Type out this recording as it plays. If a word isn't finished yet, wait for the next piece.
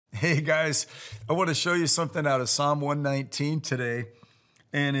Hey guys, I want to show you something out of Psalm 119 today,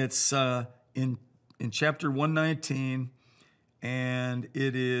 and it's in chapter 119, and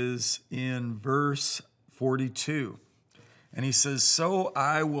it is in verse 42. And he says, "So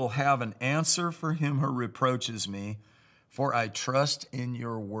I will have an answer for him who reproaches me, for I trust in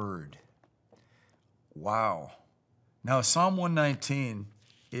your word." Wow. Now, Psalm 119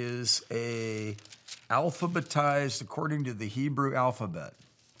 is alphabetized according to the Hebrew alphabet.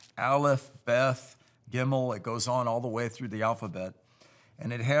 Aleph, Beth, Gimel, it goes on all the way through the alphabet.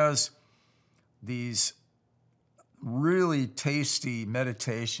 And it has these really tasty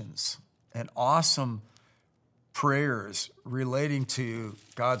meditations and awesome prayers relating to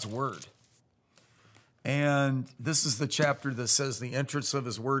God's word. And this is the chapter that says the entrance of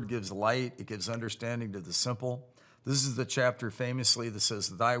his word gives light, it gives understanding to the simple. This is the chapter famously that says,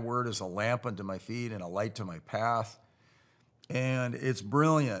 "Thy word is a lamp unto my feet and a light to my path." And it's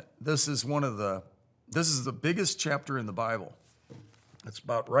brilliant. This is the biggest chapter in the Bible. It's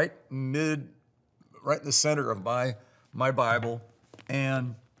about right in the center of my Bible.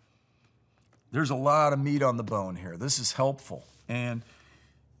 And there's a lot of meat on the bone here. This is helpful. And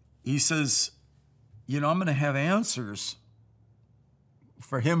he says, I'm going to have answers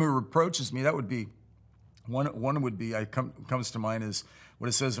for him who reproaches me. That would be, one would be, comes to mind is what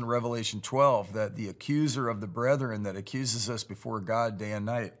it says in Revelation 12, that the accuser of the brethren that accuses us before God day and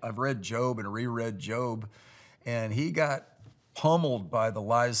night. I've read Job and reread Job, and he got pummeled by the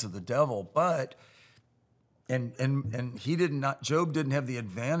lies of the devil, but Job didn't have the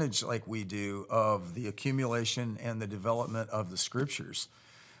advantage like we do of the accumulation and the development of the scriptures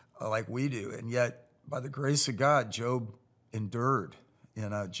like we do. And yet, by the grace of God, Job endured.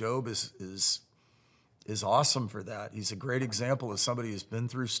 Job is awesome for that. He's a great example of somebody who's been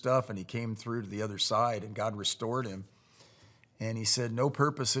through stuff and he came through to the other side and God restored him. And he said, "No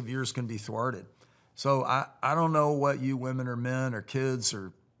purpose of yours can be thwarted." So I don't know what you women or men or kids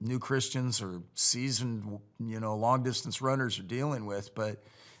or new Christians or seasoned, long distance runners are dealing with, but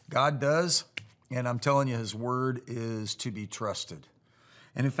God does. And I'm telling you, his word is to be trusted.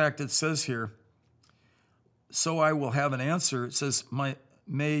 And in fact, it says here, "So I will have an answer." It says,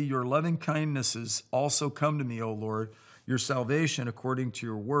 "May your loving kindnesses also come to me, O Lord, your salvation according to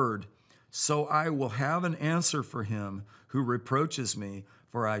your word. So I will have an answer for him who reproaches me,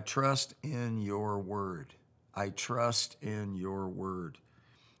 for I trust in your word." I trust in your word.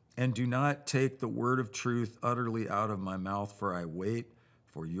 "And do not take the word of truth utterly out of my mouth, for I wait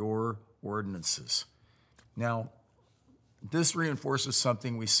for your ordinances." Now, this reinforces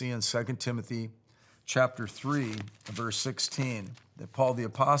something we see in 2 Timothy chapter 3, verse 16, that Paul the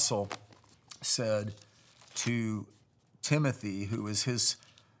Apostle said to Timothy, who is his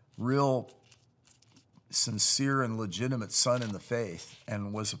real sincere and legitimate son in the faith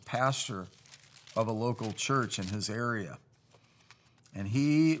and was a pastor of a local church in his area. And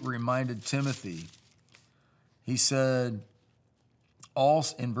he reminded Timothy, he said,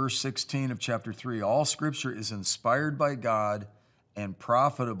 in verse 16 of chapter 3, "All scripture is inspired by God and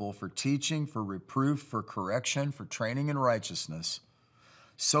profitable for teaching, for reproof, for correction, for training in righteousness,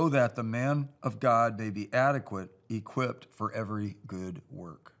 so that the man of God may be adequate, equipped for every good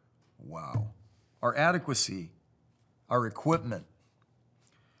work." Wow. Our adequacy, our equipment,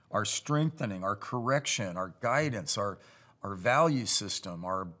 our strengthening, our correction, our guidance, our value system,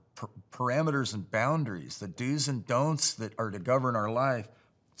 our parameters and boundaries, the do's and don'ts that are to govern our life,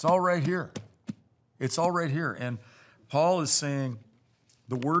 it's all right here. It's all right here. And Paul is saying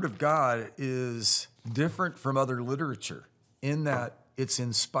the word of God is different from other literature in that it's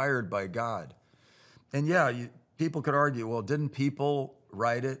inspired by God. And yeah, people could argue, well, didn't people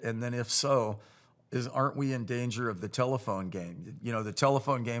write it? And then if so, aren't we in danger of the telephone game? The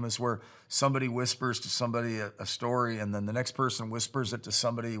telephone game is where somebody whispers to somebody a story, and then the next person whispers it to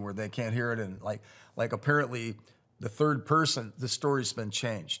somebody where they can't hear it. And like apparently the third person, the story's been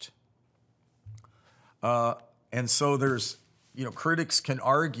changed. And so there's, critics can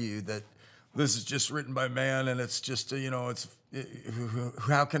argue that this is just written by man and it's just,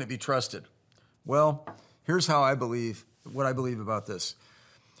 how can it be trusted? Well, here's what I believe about this.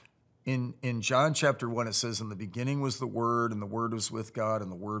 In John chapter 1, it says, "In the beginning was the Word, and the Word was with God,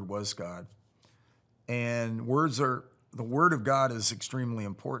 and the Word was God." And the Word of God is extremely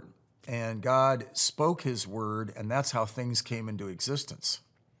important. And God spoke his word, and that's how things came into existence.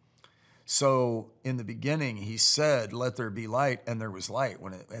 So in the beginning, he said, "Let there be light," and there was light.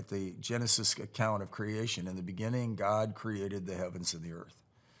 At the Genesis account of creation, in the beginning, God created the heavens and the earth.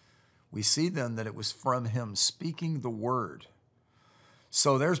 We see then that it was from him speaking the word.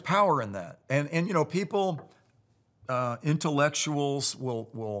 So there's power in that. And people intellectuals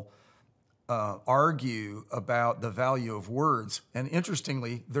will argue about the value of words. And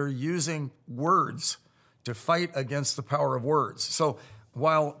interestingly, they're using words to fight against the power of words. So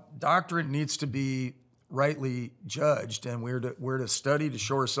while doctrine needs to be rightly judged, and we're to study to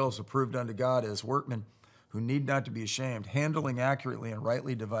show ourselves approved unto God as workmen who need not to be ashamed, handling accurately and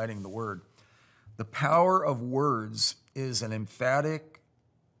rightly dividing the word. The power of words is an emphatic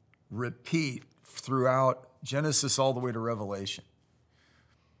repeat throughout Genesis all the way to Revelation.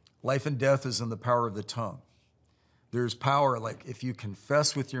 Life and death is in the power of the tongue. There's power, like if you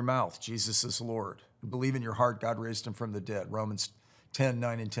confess with your mouth Jesus is Lord, believe in your heart God raised him from the dead, Romans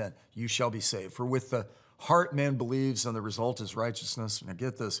 10:9-10, you shall be saved. For with the heart man believes and the result is righteousness. Now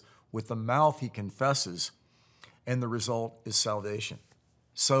get this, with the mouth he confesses and the result is salvation.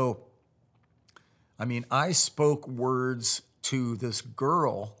 So, I mean, I spoke words to this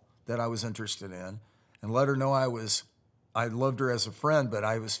girl that I was interested in and let her know I loved her as a friend, but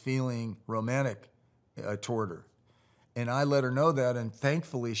I was feeling romantic toward her. And I let her know that, and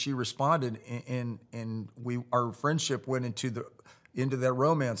thankfully she responded, and our friendship went into that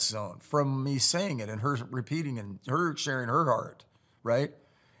romance zone from me saying it and her repeating and her sharing her heart, right?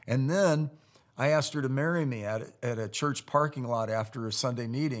 And then I asked her to marry me at a church parking lot after a Sunday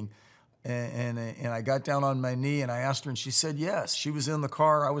meeting, and I got down on my knee and I asked her, and she said yes. She was in the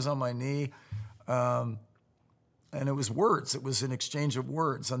car, I was on my knee, and it was words. It was an exchange of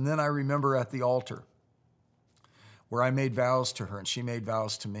words. And then I remember at the altar where I made vows to her and she made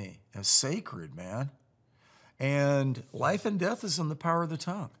vows to me. It's sacred, man. And life and death is in the power of the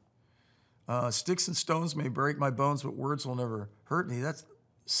tongue. Sticks and stones may break my bones, but words will never hurt me.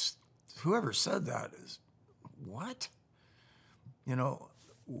 Whoever said that is, what? You know,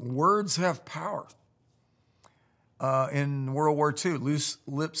 words have power. In World War II, loose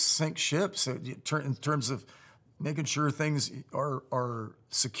lips sink ships in terms of making sure things are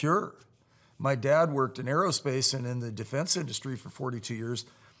secure. My dad worked in aerospace and in the defense industry for 42 years,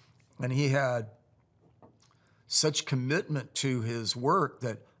 and he had such commitment to his work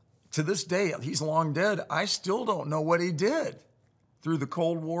that to this day, he's long dead, I still don't know what he did through the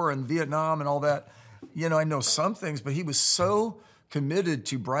Cold War and Vietnam and all that. You know, I know some things, but he was so committed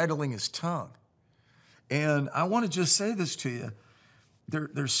to bridling his tongue. And I want to just say this to you.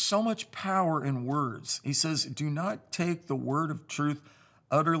 There's so much power in words. He says, do not take the word of truth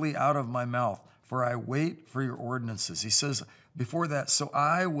utterly out of my mouth, for I wait for your ordinances. He says before that, so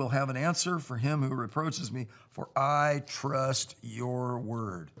I will have an answer for him who reproaches me, for I trust your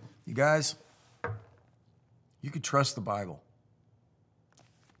word. You guys, you can trust the Bible.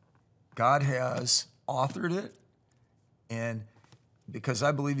 God has authored it, and because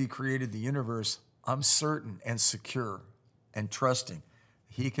I believe he created the universe, I'm certain and secure and trusting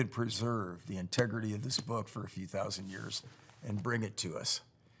he could preserve the integrity of this book for a few thousand years and bring it to us.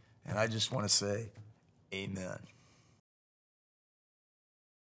 And I just want to say, amen.